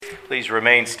Please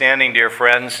remain standing, dear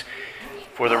friends,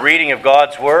 for the reading of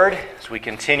God's Word as we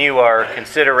continue our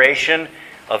consideration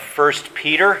of 1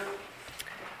 Peter.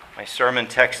 My sermon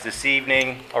text this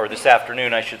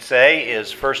afternoon,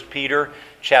 is 1 Peter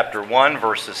chapter 1,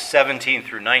 verses 17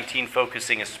 through 19,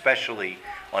 focusing especially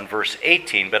on verse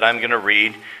 18, but I'm going to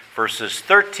read verses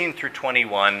 13 through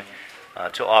 21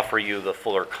 to offer you the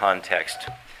fuller context.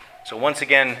 So once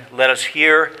again, let us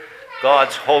hear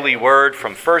God's holy word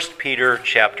from 1 Peter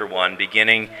chapter 1,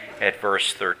 beginning at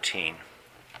verse 13.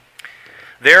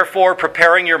 Therefore,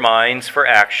 preparing your minds for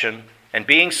action and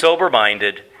being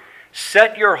sober-minded,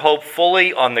 set your hope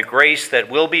fully on the grace that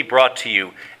will be brought to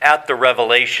you at the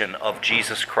revelation of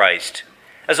Jesus Christ.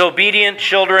 As obedient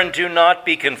children, do not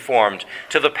be conformed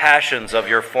to the passions of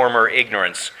your former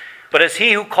ignorance, but as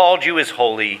he who called you is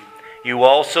holy, you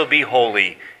also be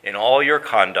holy in all your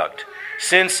conduct,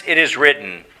 since it is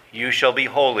written, "You shall be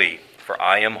holy, for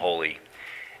I am holy."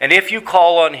 And if you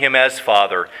call on him as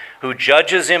Father, who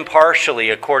judges impartially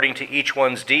according to each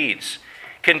one's deeds,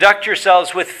 conduct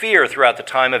yourselves with fear throughout the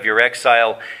time of your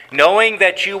exile, knowing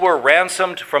that you were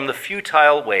ransomed from the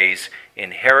futile ways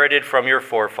inherited from your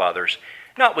forefathers,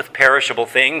 not with perishable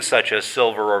things such as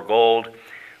silver or gold,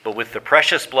 but with the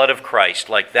precious blood of Christ,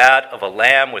 like that of a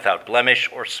lamb without blemish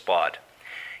or spot.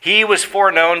 He was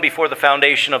foreknown before the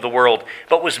foundation of the world,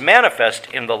 but was manifest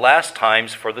in the last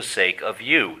times for the sake of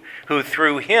you, who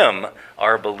through him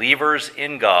are believers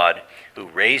in God, who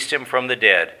raised him from the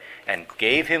dead and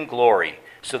gave him glory,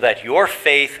 so that your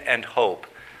faith and hope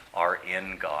are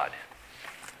in God.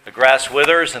 The grass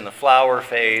withers and the flower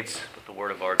fades, but the word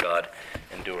of our God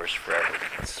endures forever.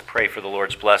 Let's pray for the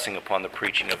Lord's blessing upon the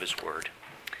preaching of his word.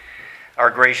 Our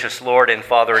gracious Lord and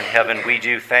Father in heaven, we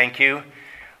do thank you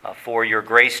for your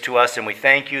grace to us, and we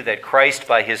thank you that Christ,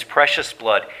 by his precious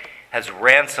blood, has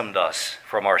ransomed us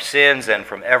from our sins and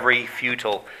from every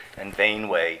futile and vain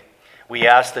way. We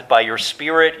ask that by your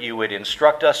Spirit you would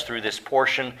instruct us through this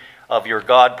portion of your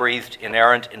God-breathed,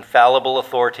 inerrant, infallible,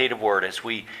 authoritative word. As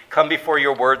we come before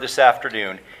your word this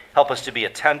afternoon, help us to be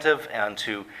attentive and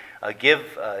to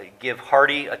give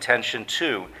hearty attention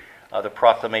to the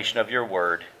proclamation of your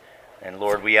word. And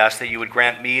Lord, we ask that you would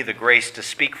grant me the grace to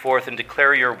speak forth and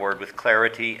declare your word with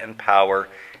clarity and power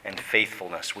and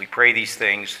faithfulness. We pray these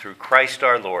things through Christ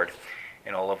our Lord,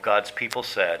 and all of God's people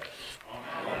said,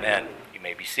 Amen. Amen. You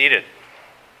may be seated.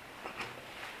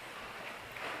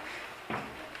 The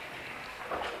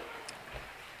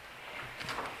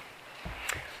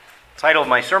title of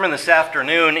my sermon this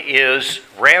afternoon is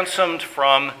Ransomed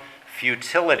from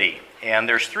Futility. And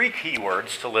there's three key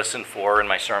words to listen for in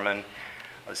my sermon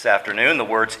this afternoon: the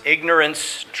words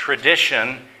ignorance,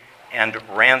 tradition, and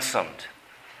ransomed.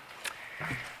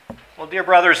 Well, dear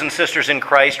brothers and sisters in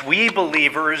Christ, we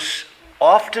believers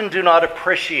often do not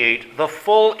appreciate the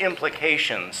full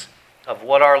implications of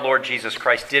what our Lord Jesus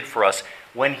Christ did for us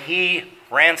when he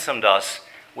ransomed us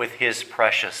with his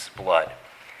precious blood.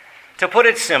 To put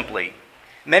it simply,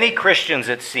 many Christians,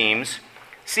 it seem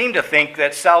to think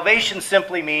that salvation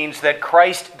simply means that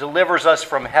Christ delivers us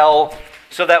from hell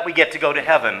so that we get to go to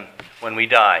heaven when we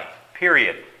die.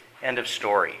 Period. End of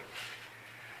story.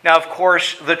 Now, of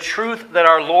course, the truth that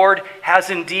our Lord has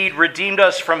indeed redeemed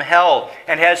us from hell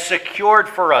and has secured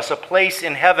for us a place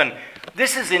in heaven,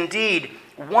 this is indeed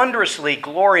wondrously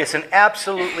glorious and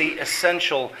absolutely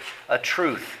essential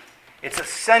truth. It's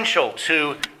essential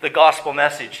to the gospel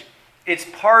message. It's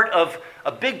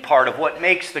a big part of what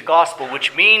makes the gospel,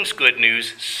 which means good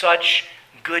news, such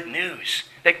good news.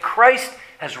 That Christ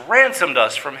has ransomed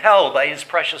us from hell by his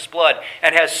precious blood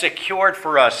and has secured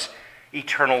for us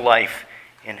eternal life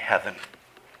in heaven.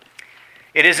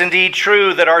 It is indeed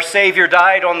true that our Savior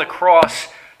died on the cross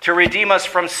to redeem us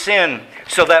from sin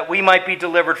so that we might be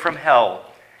delivered from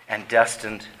hell and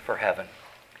destined for heaven.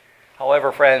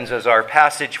 However, friends, as our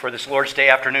passage for this Lord's Day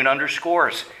afternoon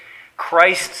underscores,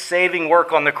 Christ's saving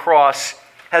work on the cross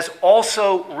has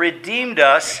also redeemed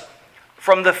us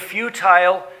from the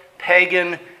futile,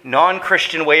 pagan,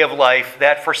 non-Christian way of life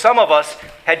that for some of us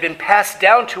had been passed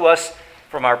down to us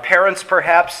from our parents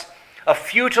perhaps, a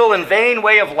futile and vain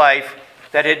way of life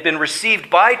that had been received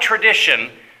by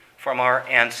tradition from our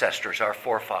ancestors, our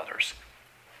forefathers.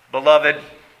 Beloved,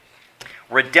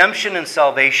 redemption and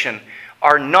salvation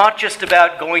are not just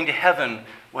about going to heaven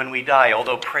when we die,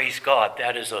 although praise God,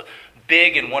 that is a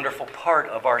big and wonderful part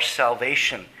of our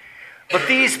salvation. But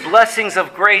these blessings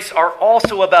of grace are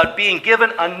also about being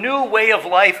given a new way of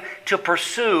life to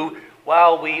pursue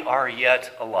while we are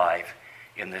yet alive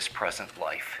in this present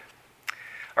life.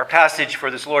 Our passage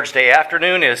for this Lord's Day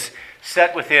afternoon is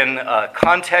set within a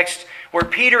context where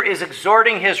Peter is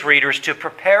exhorting his readers to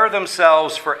prepare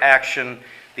themselves for action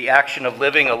the action of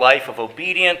living a life of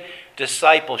obedient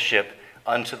discipleship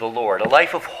unto the Lord, a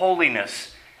life of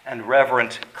holiness and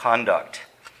reverent conduct.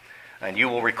 And you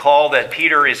will recall that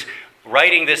Peter is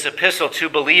writing this epistle to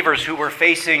believers who were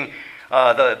facing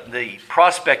the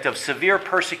prospect of severe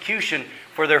persecution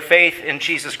for their faith in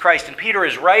Jesus Christ. And Peter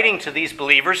is writing to these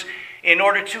believers in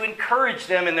order to encourage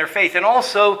them in their faith and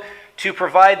also to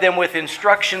provide them with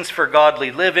instructions for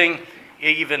godly living,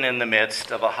 even in the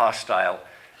midst of a hostile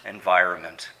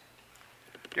environment.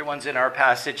 Dear ones, in our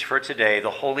passage for today, the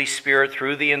Holy Spirit,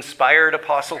 through the inspired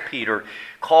Apostle Peter,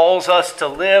 calls us to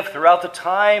live throughout the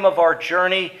time of our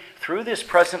journey through this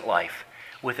present life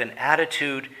with an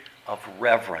attitude of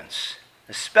reverence,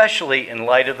 especially in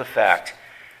light of the fact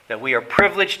that we are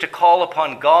privileged to call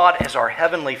upon God as our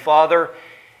Heavenly Father,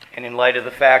 and in light of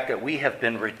the fact that we have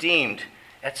been redeemed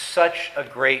at such a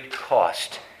great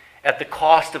cost, at the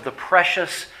cost of the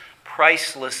precious,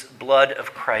 priceless blood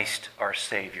of Christ our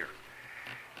Savior.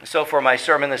 And so for my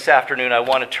sermon this afternoon, I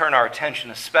want to turn our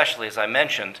attention, especially as I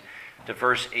mentioned, to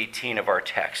verse 18 of our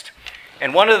text.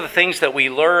 And one of the things that we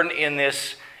learn in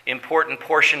this important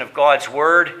portion of God's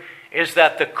Word is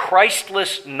that the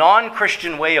Christless,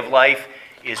 non-Christian way of life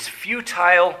is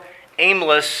futile,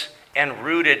 aimless, and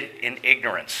rooted in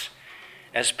ignorance.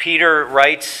 As Peter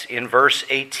writes in verse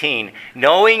 18,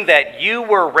 knowing that you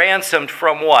were ransomed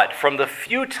from what? From the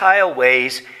futile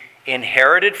ways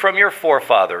inherited from your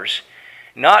forefathers,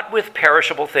 not with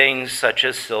perishable things such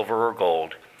as silver or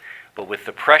gold, but with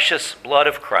the precious blood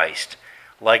of Christ,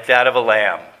 like that of a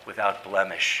lamb without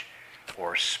blemish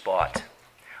or spot.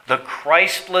 The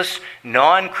Christless,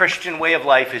 non-Christian way of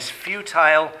life is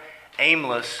futile,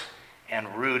 aimless,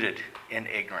 and rooted in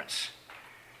ignorance.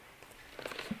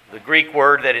 The Greek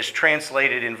word that is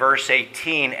translated in verse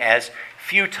 18 as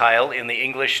futile in the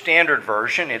English Standard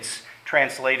Version, it's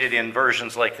translated in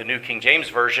versions like the New King James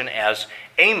Version as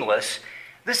aimless.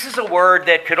 This is a word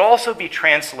that could also be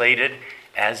translated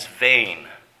as vain.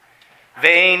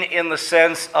 Vain in the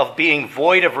sense of being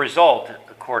void of result,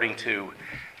 according to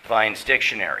Vine's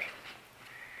dictionary.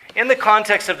 In the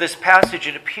context of this passage,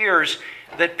 it appears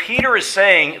that Peter is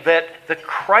saying that the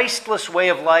Christless way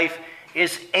of life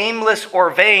is aimless or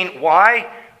vain. Why?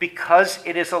 Because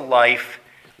it is a life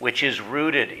which is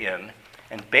rooted in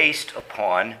and based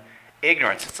upon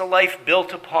ignorance. It's a life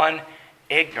built upon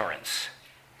ignorance.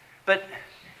 But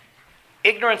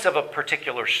ignorance of a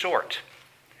particular sort.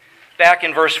 Back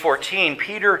in verse 14,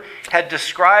 Peter had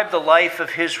described the life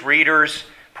of his readers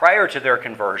prior to their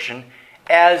conversion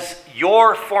as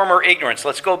your former ignorance.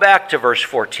 Let's go back to verse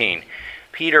 14.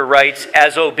 Peter writes,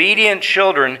 as obedient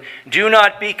children, do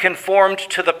not be conformed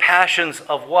to the passions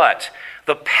of what?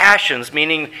 The passions,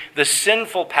 meaning the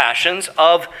sinful passions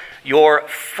of your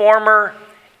former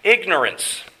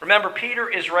ignorance. Remember, Peter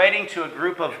is writing to a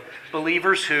group of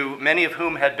believers who, many of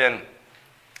whom had been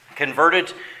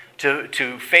converted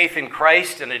to faith in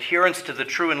Christ and adherence to the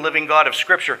true and living God of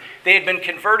Scripture. They had been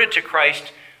converted to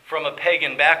Christ from a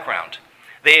pagan background.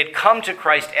 They had come to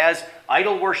Christ as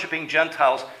idol-worshiping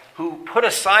Gentiles who put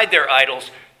aside their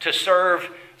idols to serve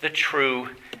the true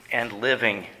and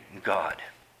living God.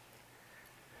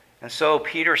 And so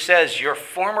Peter says your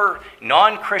former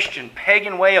non-Christian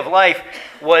pagan way of life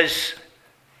was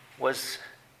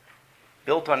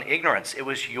built on ignorance. It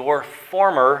was your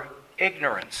former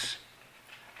ignorance.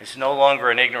 It's no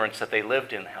longer an ignorance that they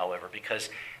lived in, however, because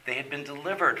they had been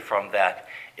delivered from that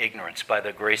ignorance by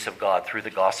the grace of God through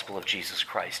the gospel of Jesus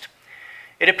Christ.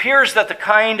 It appears that the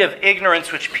kind of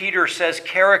ignorance which Peter says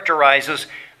characterizes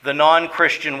the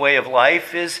non-Christian way of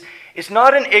life is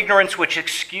not an ignorance which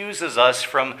excuses us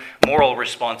from moral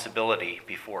responsibility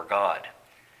before God.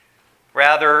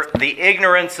 Rather, the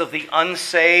ignorance of the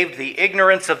unsaved, the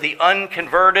ignorance of the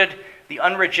unconverted, the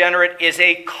unregenerate is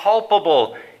a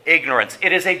culpable ignorance.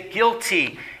 It is a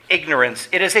guilty ignorance.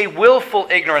 It is a willful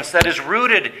ignorance that is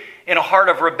rooted in a heart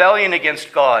of rebellion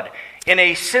against God, in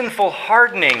a sinful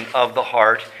hardening of the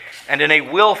heart, and in a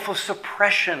willful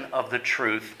suppression of the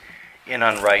truth in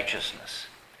unrighteousness.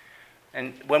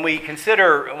 And when we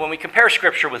compare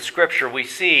Scripture with Scripture, we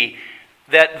see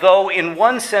that though in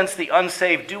one sense the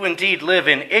unsaved do indeed live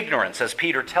in ignorance, as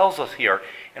Peter tells us here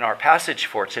in our passage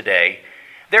for today,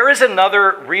 there is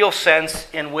another real sense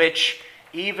in which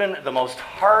even the most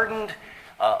hardened,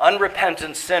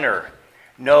 unrepentant sinner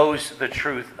knows the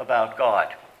truth about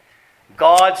God.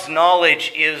 God's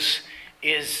knowledge is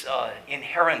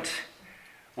inherent.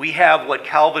 We have what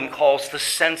Calvin calls the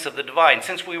sense of the divine.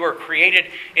 Since we were created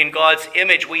in God's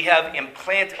image, we have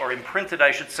imprinted,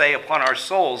 upon our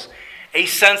souls, a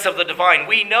sense of the divine.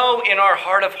 We know in our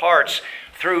heart of hearts,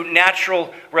 through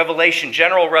natural revelation,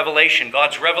 general revelation,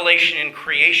 God's revelation in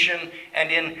creation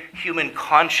and in human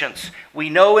conscience. We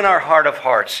know in our heart of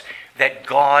hearts that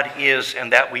God is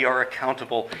and that we are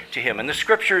accountable to him. And the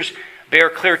scriptures bear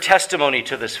clear testimony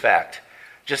to this fact.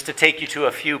 Just to take you to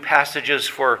a few passages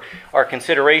for our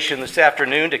consideration this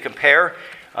afternoon to compare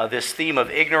this theme of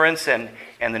ignorance and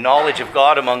the knowledge of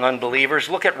God among unbelievers,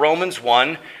 look at Romans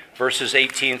 1, verses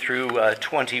 18 through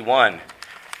 21.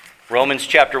 Romans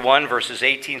chapter 1, verses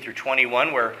 18 through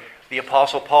 21, where the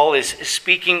Apostle Paul is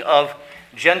speaking of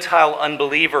Gentile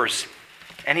unbelievers.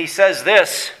 And he says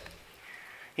this,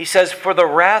 he says, "For the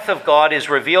wrath of God is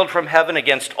revealed from heaven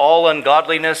against all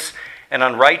ungodliness and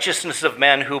unrighteousness of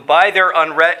men who by their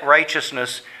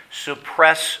unrighteousness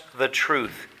suppress the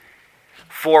truth.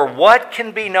 For what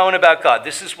can be known about God?"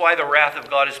 This is why the wrath of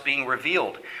God is being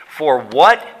revealed. "For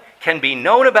what can be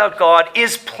known about God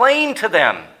is plain to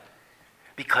them,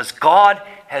 because God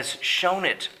has shown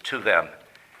it to them."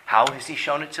 How has he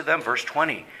shown it to them? Verse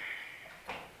 20.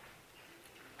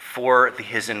 "For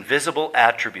his invisible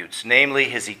attributes, namely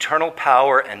his eternal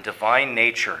power and divine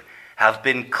nature, have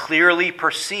been clearly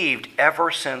perceived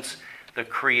ever since the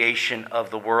creation of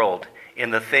the world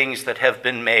in the things that have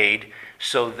been made,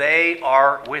 so they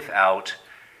are without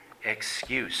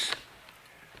excuse."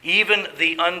 Even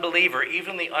the unbeliever,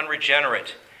 even the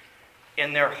unregenerate,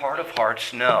 in their heart of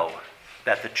hearts know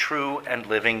that the true and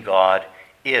living God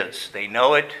is. They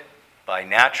know it by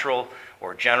natural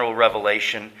or general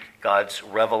revelation, God's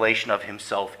revelation of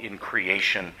himself in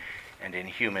creation and in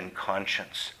human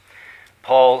conscience.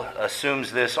 Paul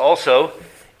assumes this also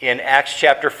in Acts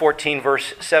chapter 14,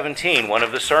 verse 17, one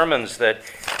of the sermons that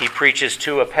he preaches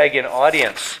to a pagan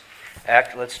audience.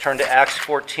 Let's turn to Acts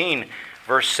 14,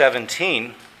 verse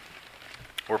 17,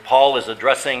 where Paul is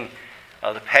addressing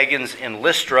the pagans in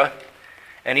Lystra.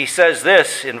 And he says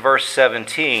this in verse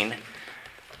 17,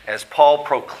 as Paul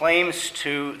proclaims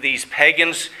to these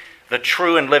pagans the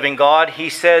true and living God, he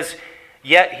says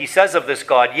of this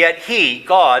God, "Yet he,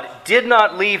 God, did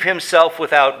not leave himself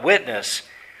without witness,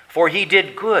 for he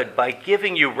did good by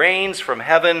giving you rains from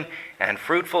heaven and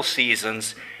fruitful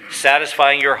seasons,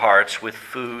 satisfying your hearts with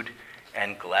food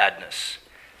and gladness."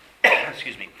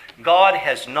 Excuse me. God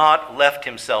has not left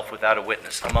himself without a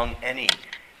witness among any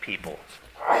people.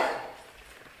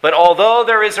 But although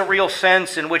there is a real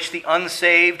sense in which the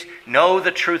unsaved know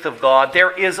the truth of God,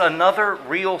 there is another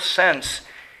real sense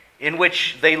in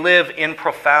which they live in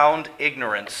profound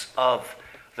ignorance of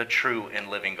the true and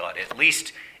living God, at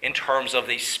least in terms of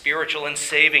the spiritual and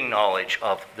saving knowledge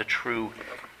of the true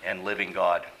and living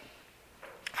God.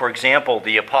 For example,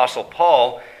 the Apostle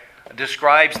Paul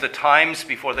describes the times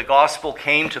before the gospel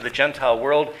came to the Gentile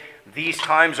world. These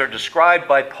times are described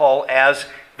by Paul as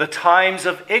the times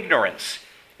of ignorance.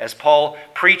 As Paul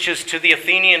preaches to the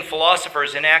Athenian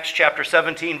philosophers in Acts chapter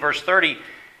 17, verse 30,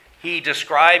 he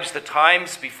describes the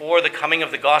times before the coming of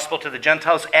the gospel to the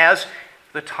Gentiles as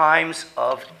the times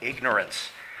of ignorance.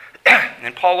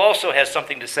 And Paul also has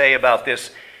something to say about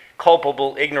this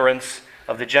culpable ignorance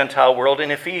of the Gentile world in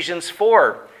Ephesians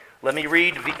 4. Let me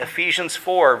read Ephesians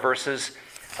 4, verses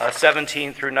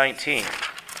 17 through 19.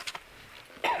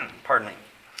 Pardon me.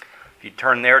 If you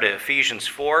turn there to Ephesians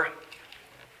 4,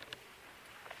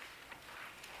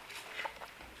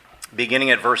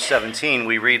 beginning at verse 17,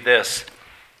 we read this.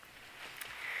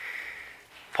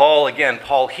 Paul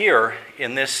here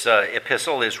in this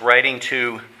epistle is writing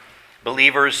to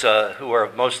believers who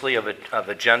are mostly of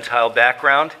a Gentile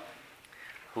background,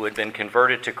 who had been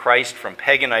converted to Christ from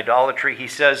pagan idolatry. He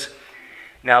says,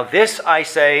 "Now this I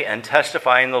say and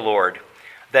testify in the Lord,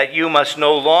 that you must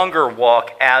no longer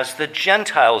walk as the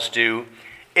Gentiles do,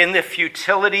 in the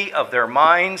futility of their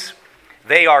minds.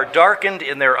 They are darkened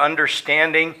in their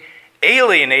understanding,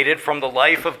 alienated from the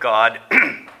life of God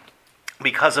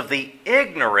because of the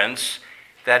ignorance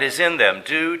that is in them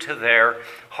due to their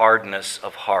hardness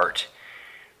of heart.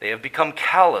 They have become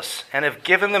callous and have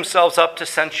given themselves up to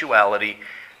sensuality,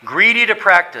 greedy to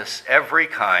practice every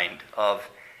kind of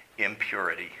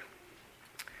impurity."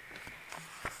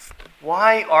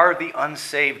 Why are the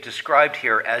unsaved described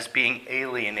here as being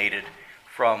alienated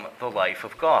from the life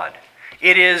of God?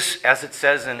 It is, as it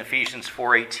says in Ephesians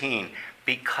 4:18,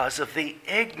 because of the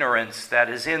ignorance that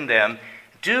is in them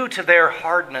due to their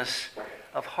hardness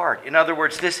of heart. In other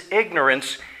words, this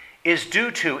ignorance is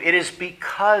it is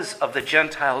because of the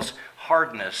Gentiles'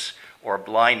 hardness or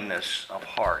blindness of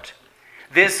heart.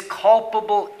 This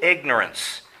culpable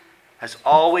ignorance has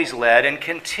always led and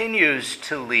continues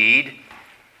to lead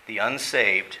the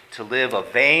unsaved to live a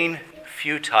vain,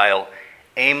 futile,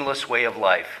 aimless way of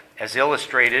life, as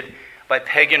illustrated by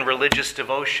pagan religious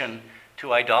devotion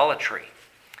to idolatry.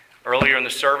 Earlier in the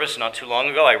service, not too long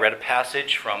ago, I read a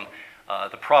passage from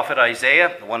the prophet Isaiah,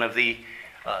 one of the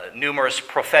numerous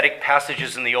prophetic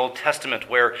passages in the Old Testament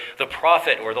where the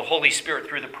prophet, or the Holy Spirit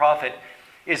through the prophet,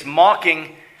 is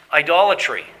mocking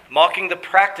idolatry, mocking the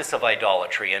practice of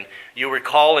idolatry. And you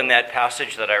recall in that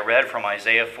passage that I read from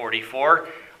Isaiah 44,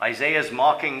 Isaiah is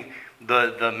mocking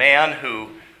the man who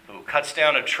cuts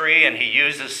down a tree, and he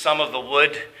uses some of the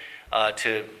wood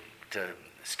to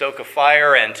stoke a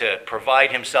fire and to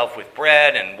provide himself with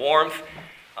bread and warmth.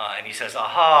 And he says,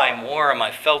 "Aha, I'm warm,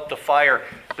 I felt the fire."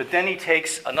 But then he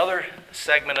takes another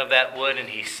segment of that wood and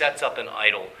he sets up an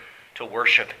idol to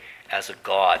worship as a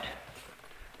god.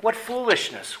 What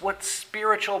foolishness, what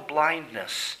spiritual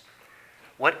blindness,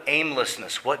 what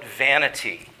aimlessness, what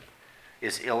vanity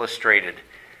is illustrated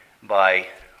by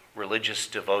religious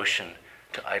devotion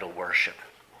to idol worship.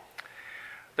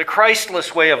 The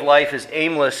Christless way of life is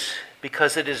aimless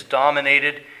because it is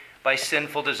dominated by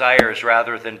sinful desires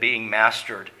rather than being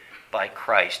mastered by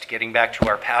Christ. Getting back to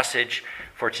our passage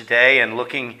for today and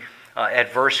looking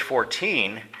at verse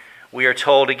 14, we are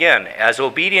told again, "As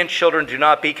obedient children, do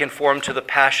not be conformed to the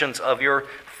passions of your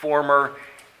former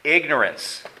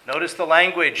ignorance." Notice the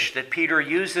language that Peter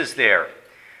uses there.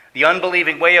 The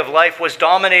unbelieving way of life was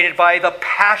dominated by the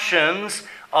passions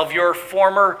of your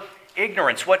former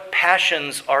ignorance. What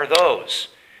passions are those?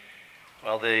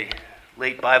 Well, the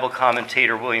late Bible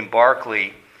commentator William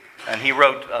Barclay, and he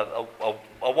wrote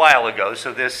a while ago,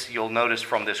 so this you'll notice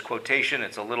from this quotation,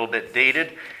 it's a little bit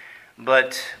dated,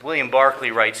 but William Barclay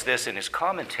writes this in his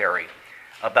commentary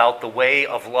about the way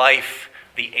of life,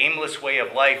 the aimless way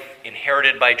of life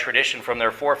inherited by tradition from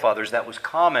their forefathers that was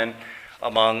common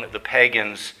among the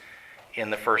pagans in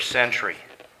the first century.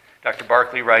 Dr.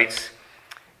 Barclay writes,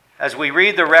 "As we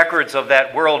read the records of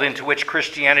that world into which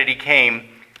Christianity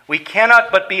came, we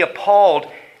cannot but be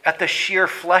appalled at the sheer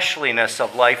fleshliness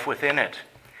of life within it.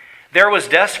 There was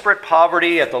desperate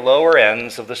poverty at the lower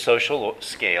ends of the social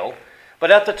scale,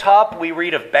 but at the top we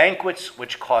read of banquets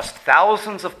which cost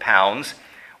thousands of pounds,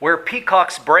 where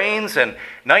peacock's brains and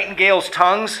nightingale's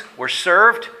tongues were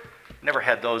served." Never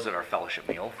had those at our fellowship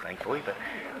meal, thankfully,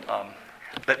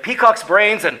 but peacock's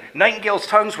brains and nightingale's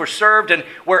tongues were served, and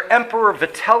where Emperor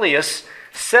Vitellius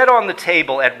set on the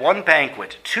table at one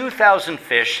banquet 2,000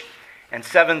 fish and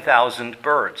 7,000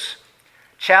 birds.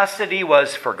 Chastity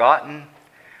was forgotten.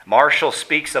 Martial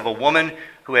speaks of a woman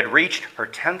who had reached her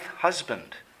 10th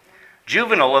husband.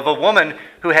 Juvenal of a woman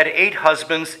who had 8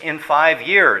 husbands in 5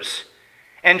 years.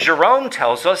 And Jerome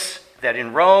tells us that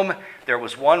in Rome there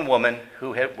was one woman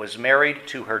who was married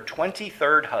to her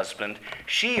 23rd husband,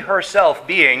 she herself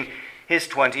being his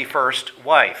 21st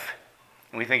wife.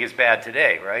 And we think it's bad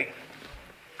today, right?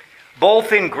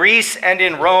 Both in Greece and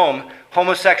in Rome,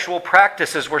 homosexual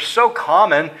practices were so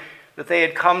common that they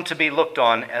had come to be looked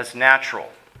on as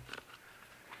natural.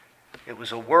 It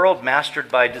was a world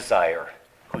mastered by desire,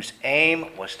 whose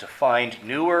aim was to find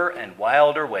newer and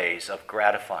wilder ways of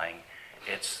gratifying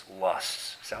its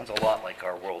lusts. Sounds a lot like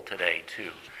our world today,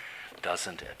 too,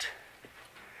 doesn't it?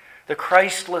 The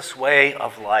Christless way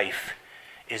of life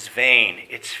is vain.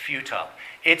 It's futile.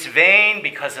 It's vain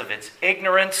because of its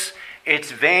ignorance.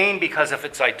 It's vain because of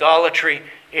its idolatry.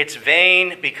 It's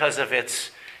vain because of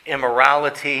its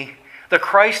immorality. The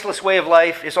Christless way of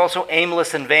life is also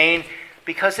aimless and vain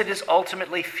because it is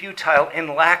ultimately futile and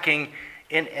lacking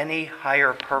in any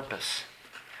higher purpose.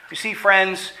 You see,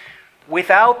 friends,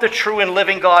 without the true and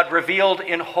living God revealed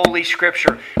in Holy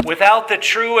Scripture, without the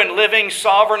true and living,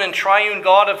 sovereign and triune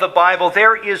God of the Bible,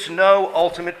 there is no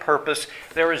ultimate purpose,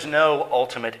 there is no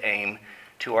ultimate aim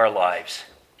to our lives.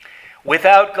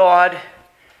 Without God,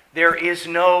 there is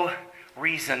no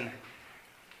reason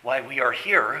why we are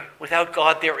here. Without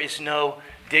God, there is no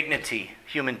dignity,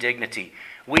 human dignity.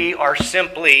 We are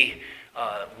simply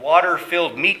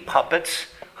water-filled meat puppets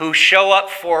who show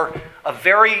up for a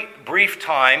very brief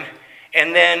time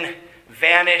and then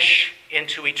vanish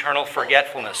into eternal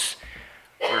forgetfulness.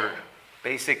 We're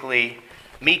basically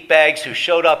meat bags who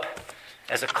showed up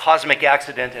as a cosmic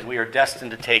accident, and we are destined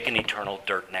to take an eternal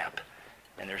dirt nap.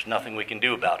 And there's nothing we can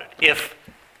do about it if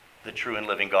the true and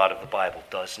living God of the Bible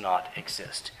does not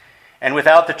exist. And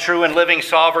without the true and living,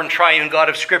 sovereign, triune God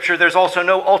of Scripture, there's also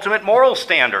no ultimate moral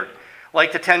standard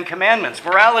like the Ten Commandments.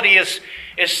 Morality is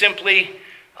simply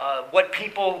what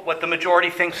the majority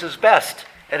thinks is best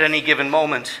at any given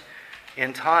moment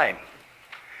in time.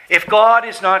 If God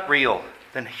is not real,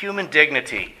 then human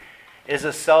dignity is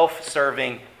a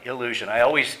self-serving illusion. I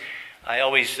always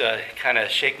kind of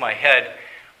shake my head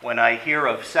when I hear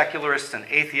of secularists and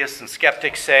atheists and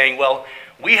skeptics saying, well,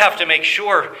 we have to make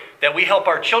sure that we help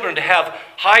our children to have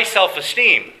high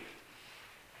self-esteem.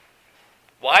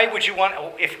 Why would you want,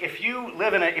 if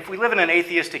we live in an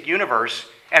atheistic universe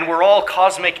and we're all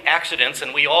cosmic accidents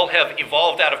and we all have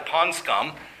evolved out of pond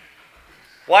scum,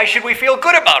 why should we feel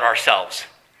good about ourselves?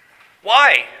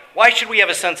 Why? Why should we have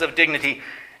a sense of dignity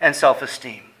and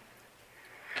self-esteem?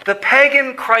 The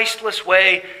pagan, Christless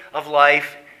way of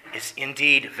life is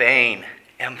indeed vain,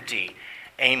 empty,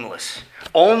 aimless.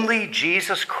 Only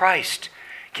Jesus Christ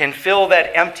can fill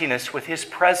that emptiness with his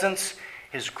presence,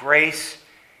 his grace,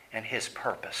 and his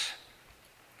purpose.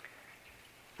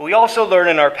 We also learn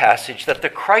in our passage that the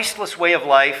Christless way of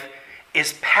life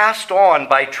is passed on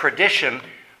by tradition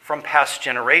from past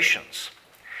generations.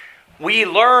 We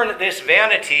learn this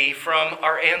vanity from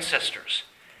our ancestors.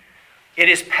 It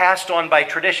is passed on by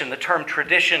tradition. The term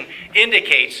tradition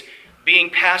indicates being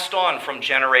passed on from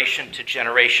generation to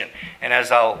generation. And as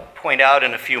I'll point out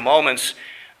in a few moments,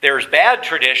 there's bad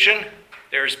tradition,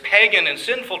 there's pagan and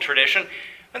sinful tradition,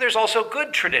 and there's also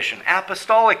good tradition,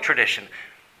 apostolic tradition.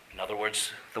 In other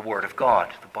words, the Word of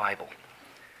God, the Bible.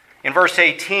 In verse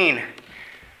 18,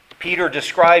 Peter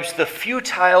describes the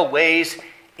futile ways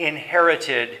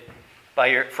inherited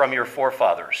from your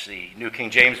forefathers. The New King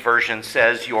James Version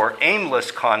says, your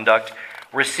aimless conduct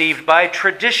received by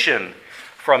tradition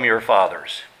from your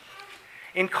fathers.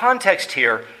 In context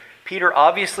here, Peter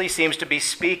obviously seems to be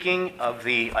speaking of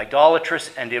the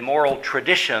idolatrous and immoral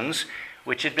traditions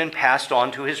which had been passed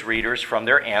on to his readers from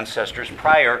their ancestors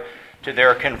prior to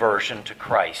their conversion to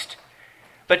Christ.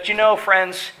 But you know,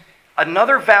 friends,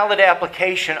 another valid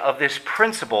application of this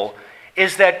principle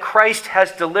is that Christ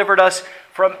has delivered us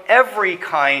from every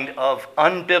kind of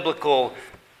unbiblical,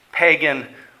 pagan,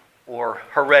 or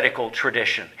heretical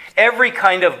tradition. Every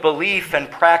kind of belief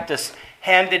and practice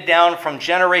handed down from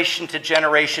generation to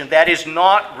generation that is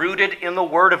not rooted in the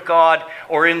Word of God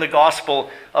or in the gospel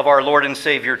of our Lord and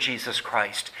Savior Jesus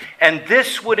Christ. And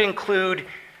this would include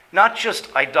not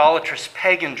just idolatrous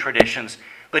pagan traditions,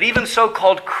 but even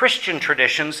so-called Christian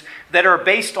traditions that are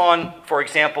based on, for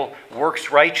example, works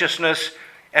righteousness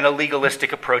and a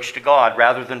legalistic approach to God,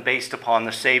 rather than based upon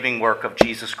the saving work of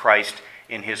Jesus Christ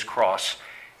in his cross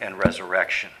and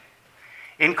resurrection.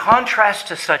 In contrast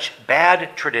to such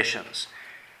bad traditions,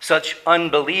 such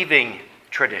unbelieving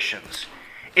traditions,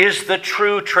 is the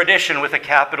true tradition with a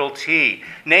capital T,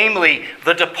 namely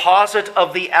the deposit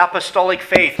of the apostolic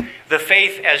faith, the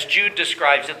faith, as Jude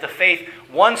describes it, the faith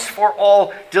once for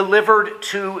all delivered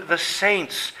to the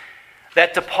saints.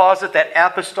 That deposit, that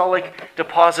apostolic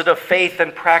deposit of faith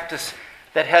and practice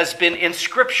that has been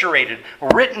inscripturated,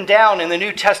 written down in the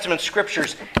New Testament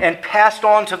scriptures, and passed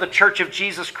on to the Church of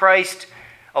Jesus Christ,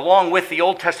 along with the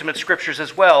Old Testament scriptures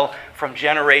as well, from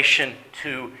generation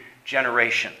to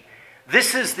generation.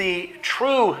 This is the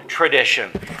true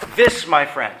tradition. This, my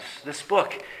friends, this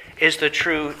book is the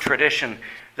true tradition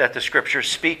that the scriptures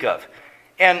speak of.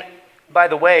 And by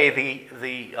the way,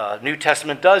 the New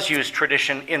Testament does use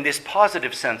tradition in this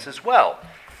positive sense as well.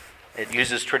 It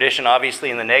uses tradition, obviously,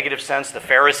 in the negative sense, the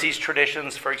Pharisees'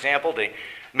 traditions, for example, the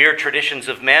mere traditions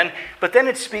of men. But then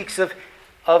it speaks of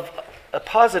a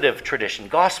positive tradition,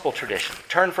 gospel tradition.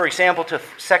 Turn, for example, to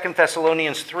 2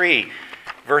 Thessalonians 3,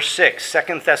 verse 6.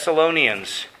 2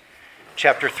 Thessalonians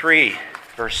chapter 3,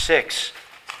 verse 6.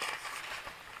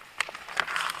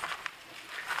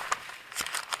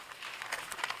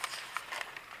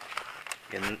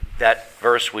 In that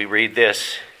verse we read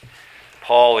this.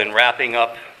 Paul, in wrapping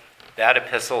up that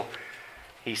epistle,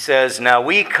 he says, "Now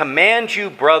we command you,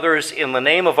 brothers, in the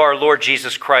name of our Lord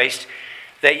Jesus Christ,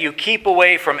 that you keep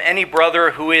away from any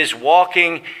brother who is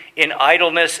walking in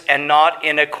idleness and not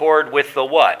in accord with the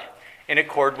what? In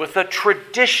accord with the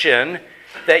tradition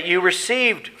that you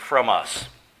received from us."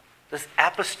 This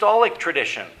apostolic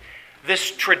tradition,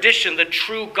 this tradition, the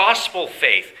true gospel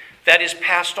faith that is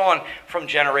passed on from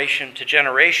generation to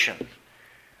generation.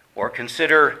 Or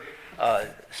consider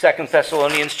 2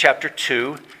 Thessalonians chapter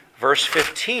 2, verse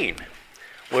 15,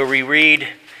 where we read,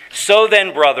 "So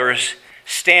then, brothers,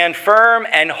 stand firm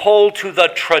and hold to the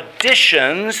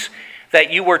traditions that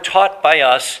you were taught by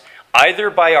us, either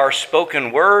by our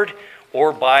spoken word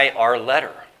or by our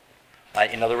letter."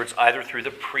 In other words, either through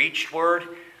the preached word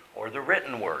or the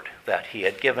written word that he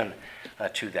had given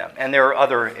to them. And there are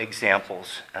other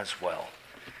examples as well.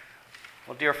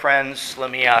 Well, dear friends,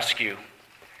 let me ask you,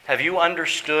 have you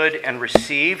understood and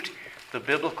received the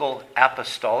biblical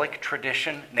apostolic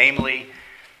tradition, namely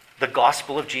the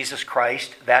gospel of Jesus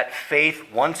Christ, that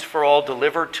faith once for all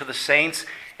delivered to the saints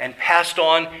and passed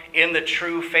on in the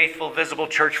true, faithful, visible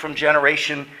church from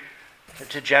generation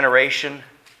to generation,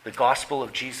 the gospel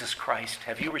of Jesus Christ?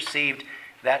 Have you received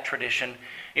that tradition?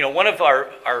 You know, one of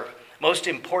our most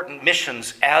important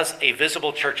missions as a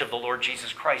visible church of the Lord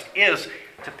Jesus Christ is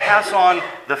to pass on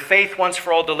the faith once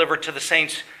for all delivered to the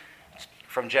saints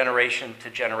from generation to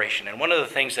generation. And one of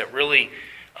the things that really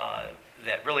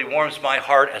warms my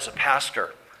heart as a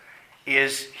pastor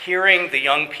is hearing the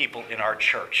young people in our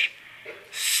church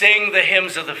sing the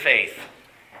hymns of the faith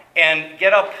and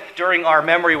get up during our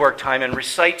memory work time and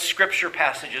recite scripture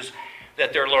passages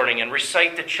that they're learning and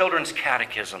recite the children's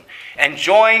catechism and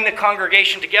join the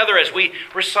congregation together as we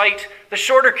recite the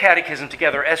shorter catechism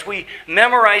together, as we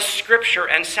memorize scripture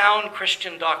and sound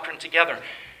Christian doctrine together.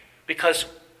 Because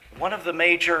one of the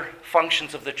major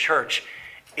functions of the church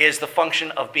is the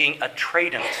function of being a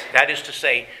tradent. That is to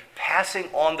say, passing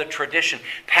on the tradition,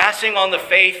 passing on the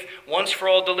faith once for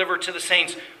all delivered to the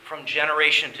saints from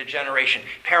generation to generation.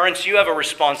 Parents, you have a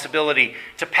responsibility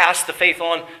to pass the faith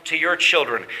on to your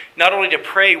children, not only to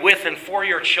pray with and for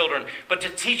your children, but to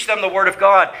teach them the Word of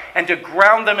God and to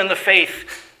ground them in the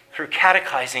faith through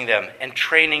catechizing them and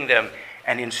training them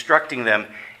and instructing them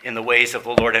in the ways of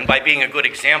the Lord, and by being a good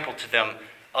example to them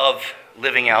of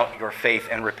living out your faith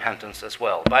and repentance as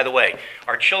well. By the way,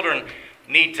 our children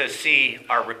need to see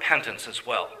our repentance as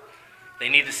well. They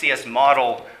need to see us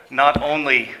model not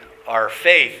only our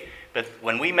faith, but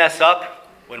when we mess up,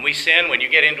 when we sin, when you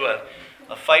get into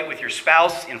a fight with your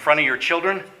spouse in front of your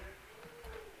children,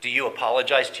 do you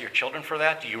apologize to your children for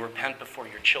that? Do you repent before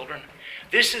your children?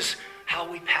 This is how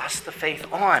we pass the faith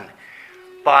on,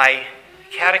 by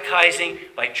catechizing,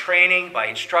 by training, by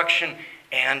instruction,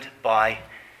 and by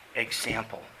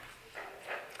example.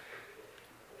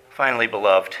 Finally,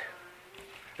 beloved,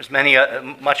 there's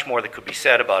much more that could be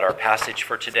said about our passage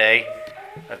for today.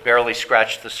 I've barely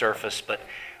scratched the surface, but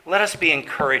let us be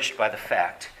encouraged by the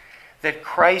fact that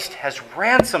Christ has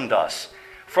ransomed us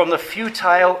from the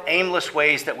futile, aimless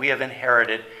ways that we have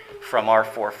inherited from our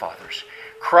forefathers.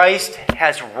 Christ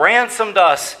has ransomed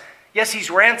us. Yes, he's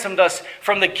ransomed us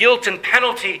from the guilt and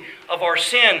penalty of our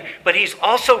sin, but he's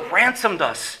also ransomed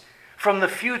us from the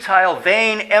futile,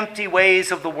 vain, empty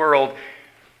ways of the world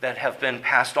that have been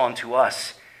passed on to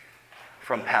us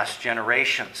from past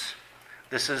generations.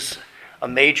 This is a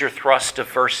major thrust of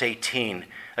verse 18.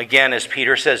 Again, as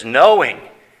Peter says, knowing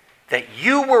that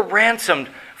you were ransomed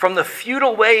from the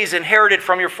futile ways inherited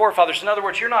from your forefathers. In other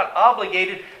words, you're not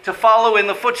obligated to follow in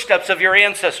the footsteps of your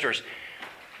ancestors.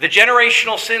 The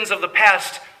generational sins of the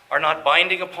past are not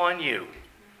binding upon you.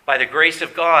 By the grace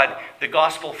of God, the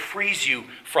gospel frees you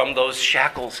from those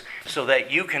shackles so that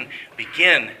you can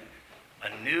begin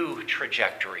a new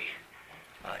trajectory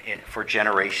for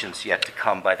generations yet to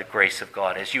come by the grace of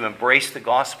God, as you embrace the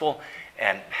gospel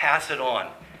and pass it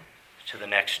on to the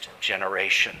next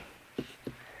generation.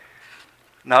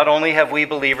 Not only have we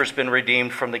believers been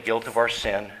redeemed from the guilt of our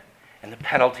sin and the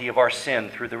penalty of our sin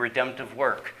through the redemptive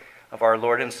work of our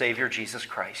Lord and Savior Jesus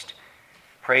Christ,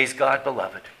 praise God,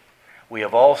 beloved, we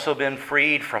have also been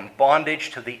freed from bondage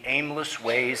to the aimless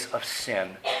ways of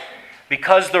sin.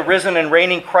 Because the risen and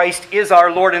reigning Christ is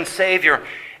our Lord and Savior,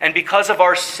 and because of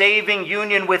our saving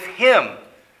union with him,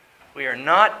 we are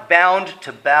not bound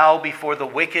to bow before the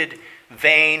wicked,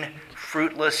 vain,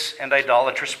 fruitless, and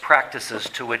idolatrous practices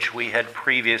to which we had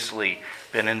previously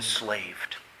been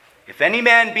enslaved. If any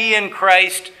man be in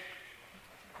Christ,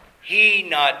 he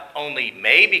not only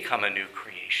may become a new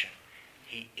creation,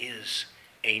 he is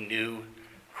a new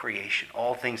creation.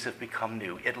 All things have become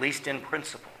new, at least in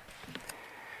principle.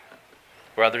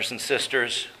 Brothers and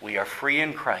sisters, we are free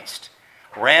in Christ,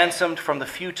 ransomed from the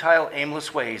futile,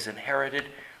 aimless ways inherited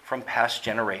from past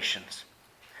generations.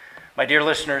 My dear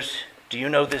listeners, do you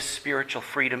know this spiritual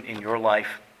freedom in your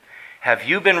life? Have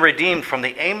you been redeemed from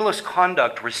the aimless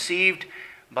conduct received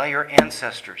by your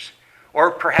ancestors?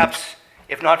 Or perhaps,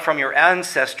 if not from your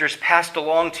ancestors, passed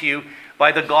along to you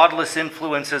by the godless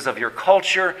influences of your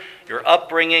culture, your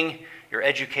upbringing, your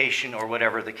education, or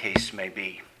whatever the case may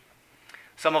be.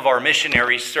 Some of our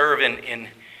missionaries serve in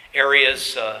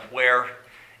areas where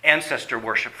ancestor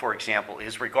worship, for example,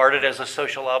 is regarded as a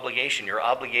social obligation. You're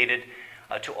obligated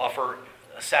to offer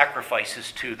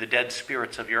sacrifices to the dead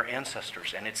spirits of your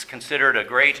ancestors, and it's considered a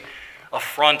great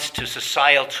affront to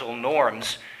societal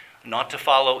norms not to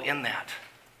follow in that.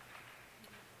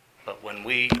 But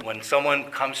when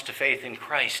someone comes to faith in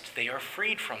Christ, they are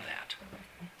freed from that.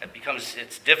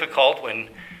 It's difficult when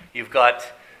you've got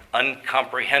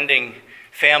uncomprehending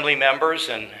family members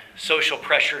and social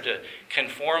pressure to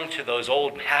conform to those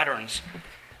old patterns.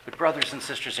 But brothers and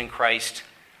sisters in Christ,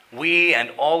 we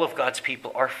and all of God's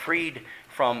people are freed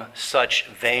from such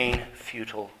vain,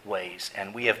 futile ways.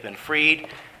 And we have been freed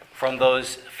from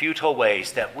those futile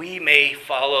ways that we may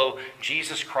follow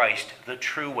Jesus Christ, the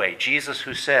true way. Jesus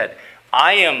who said,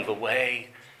 I am the way,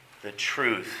 the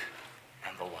truth,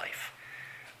 and the life.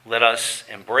 Let us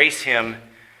embrace him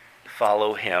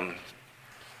follow him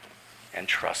and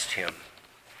trust him.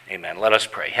 Amen. Let us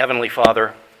pray. Heavenly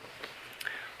Father,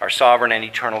 our sovereign and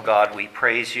eternal God, we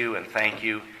praise you and thank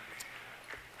you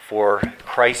for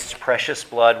Christ's precious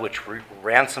blood, which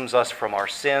ransoms us from our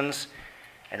sins.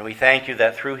 And we thank you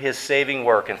that through his saving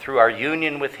work and through our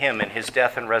union with him in his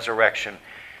death and resurrection,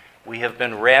 we have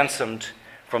been ransomed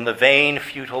from the vain,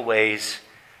 futile ways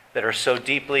that are so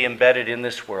deeply embedded in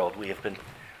this world. We have been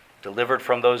delivered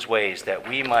from those ways that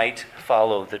we might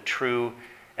follow the true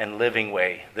and living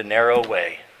way, the narrow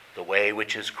way, the way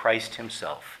which is Christ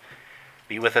himself.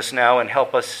 Be with us now and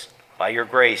help us by your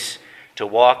grace to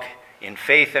walk in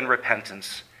faith and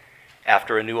repentance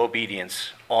after a new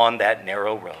obedience on that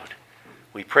narrow road.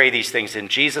 We pray these things in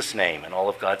Jesus' name, and all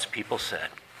of God's people said,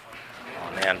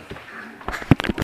 Amen.